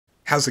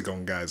How's it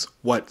going, guys?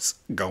 What's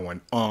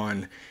going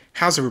on?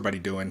 How's everybody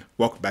doing?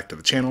 Welcome back to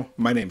the channel.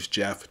 My name's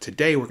Jeff.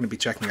 Today we're going to be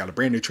checking out a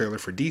brand new trailer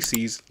for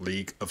DC's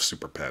League of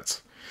Super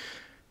Pets.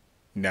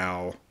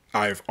 Now,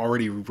 I've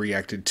already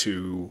reacted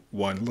to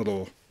one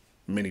little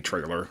mini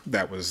trailer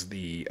that was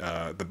the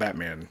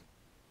Batman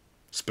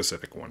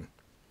specific one.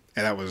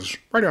 And that was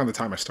right around the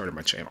time I started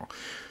my channel.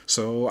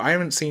 So I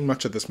haven't seen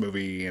much of this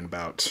movie in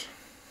about,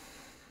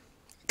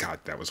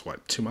 God, that was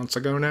what, 2 months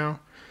ago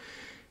now?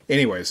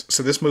 Anyways,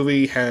 so this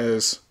movie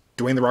has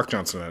Dwayne "The Rock"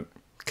 Johnson in it,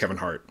 Kevin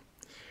Hart,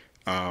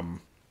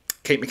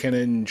 Kate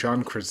McKinnon,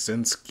 John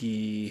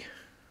Krasinski.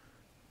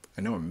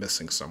 I know I'm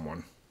missing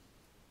someone.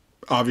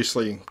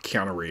 Obviously,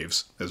 Keanu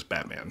Reeves as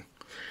Batman.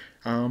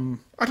 I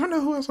don't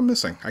know who else I'm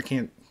missing. I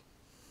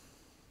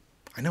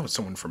know it's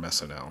someone from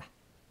SNL,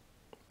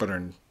 but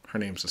her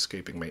name's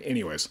escaping me.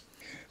 Anyways,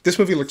 this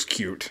movie looks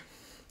cute.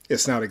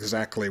 It's not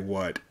exactly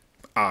what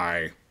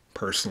I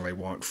personally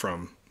want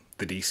from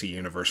the DC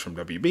universe from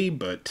WB,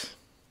 but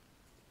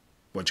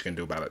what you can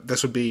do about it.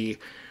 This would be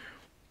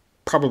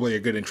probably a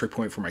good entry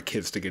point for my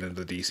kids to get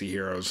into DC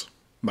heroes.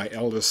 My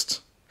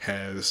eldest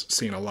has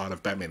seen a lot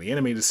of Batman the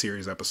Animated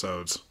Series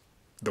episodes,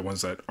 the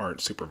ones that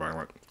aren't super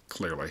violent,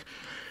 clearly.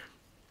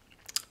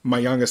 My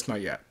youngest,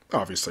 not yet.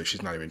 Obviously,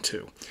 she's not even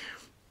 2.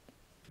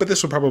 But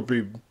this would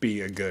probably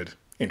be a good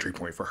entry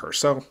point for her.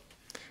 So,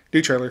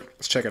 new trailer.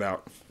 Let's check it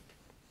out.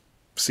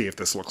 See if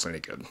this looks any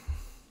good.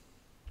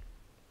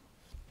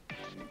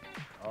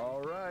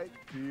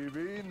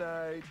 TV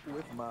night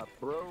with my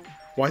bro.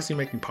 Why is he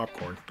making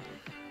popcorn?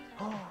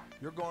 Oh,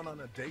 you're going on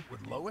a date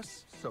with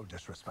Lois? So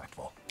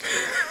disrespectful.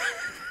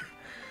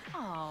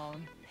 Oh,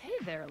 hey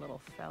there,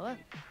 little fella.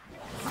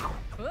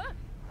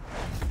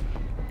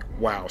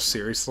 Wow,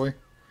 seriously?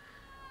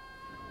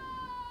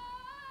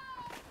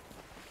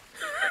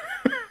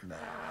 Nah.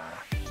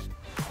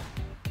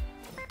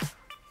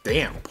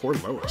 Damn, poor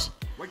Lois.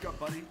 Wake up,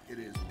 buddy. It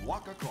is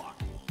walk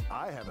o'clock.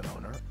 I have an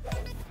owner.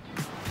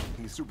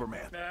 He's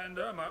Superman. And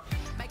I'm up.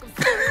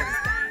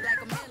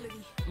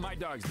 My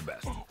dog's the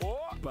best,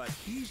 but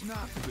he's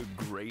not the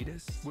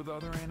greatest with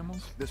other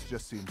animals. This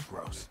just seems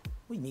gross.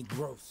 We mean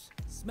gross.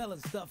 Smelling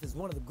stuff is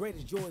one of the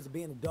greatest joys of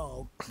being a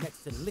dog,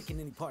 next to licking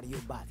any part of your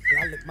body.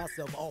 And I lick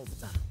myself all the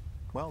time.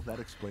 Well, that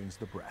explains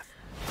the breath.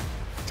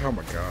 Oh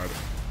my God.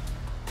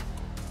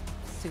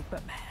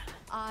 Superman.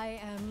 I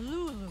am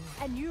Lulu,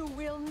 and you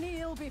will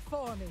kneel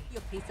before me,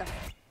 you piece of...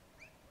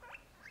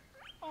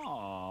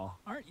 Aw,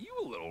 aren't you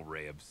a little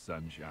ray of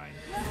sunshine?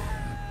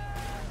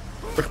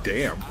 Oh,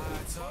 damn.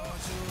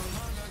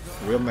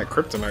 Wielding that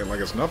kryptonite like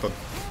it's nothing.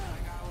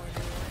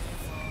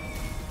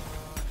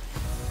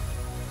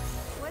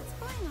 What's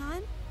going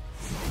on?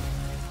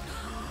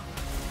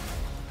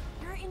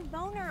 You're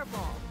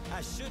invulnerable.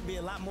 I should be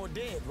a lot more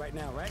dead right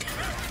now, right?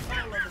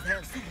 All of us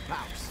have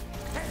superpowers.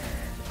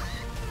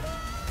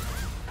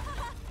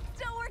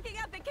 Still working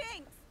out the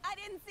kinks. I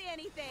didn't see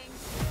anything.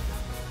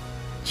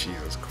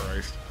 Jesus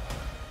Christ.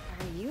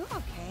 Are you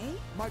okay?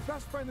 My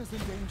best friend is in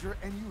danger,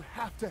 and you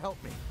have to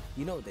help me.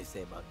 You know what they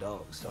say about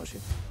dogs, don't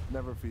you?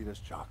 Never feed us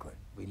chocolate.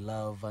 We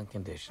love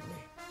unconditionally.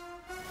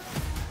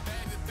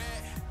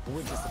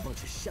 We're just a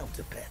bunch of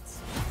shelter pets.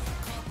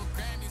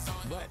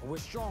 But we're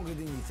stronger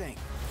than you think.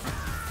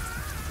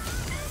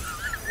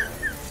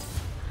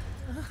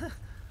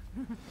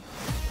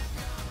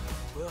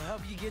 We'll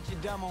help you get your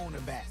dumb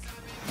owner back.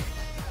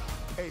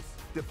 Ace,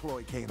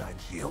 deploy canine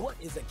shield. What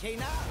is a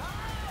canine?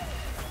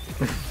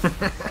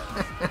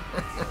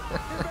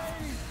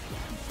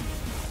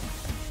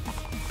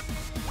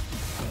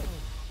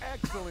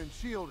 Excellent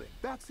shielding.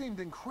 That seemed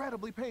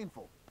incredibly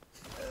painful.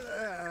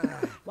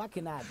 Why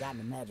can't I have gotten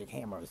a magic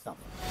hammer or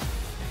something?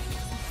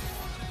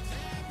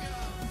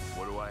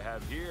 What do I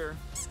have here?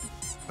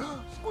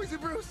 Squeezy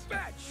Bruce!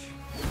 Fetch!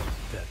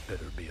 That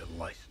better be a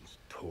licensed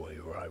toy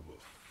or I will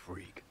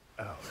freak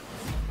out.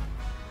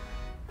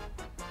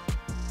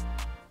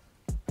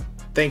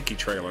 Thank you,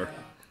 trailer.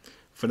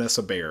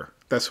 Vanessa Bayer.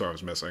 That's who I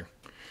was missing.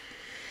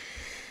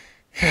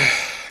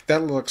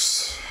 That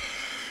looks...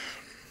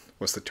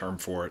 What's the term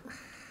for it?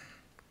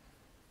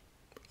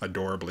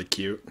 Adorably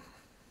cute.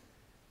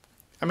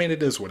 I mean,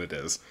 it is what it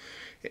is.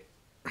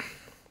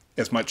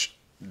 As much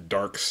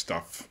dark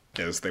stuff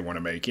as they want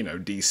to make, you know,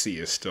 DC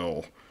is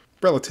still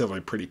relatively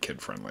pretty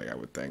kid-friendly, I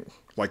would think.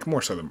 Like,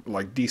 more so than...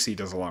 Like, DC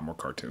does a lot more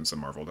cartoons than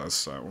Marvel does,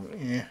 so...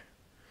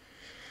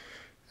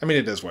 I mean,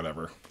 it is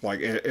whatever. Like,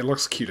 it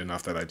looks cute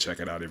enough that I'd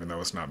check it out, even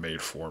though it's not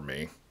made for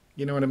me.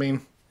 You know what I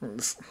mean?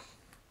 It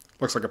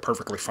looks like a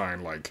perfectly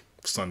fine, like,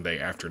 Sunday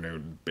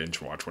afternoon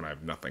binge watch when I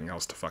have nothing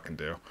else to fucking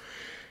do.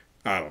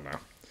 I don't know.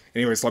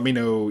 Anyways, let me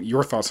know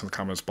your thoughts in the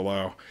comments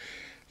below.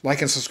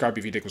 Like and subscribe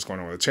if you dig what's going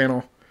on with the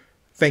channel.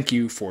 Thank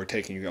you for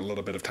taking a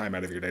little bit of time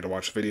out of your day to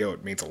watch the video.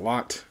 It means a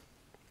lot.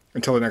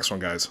 Until the next one,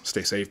 guys,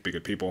 stay safe, be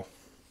good people.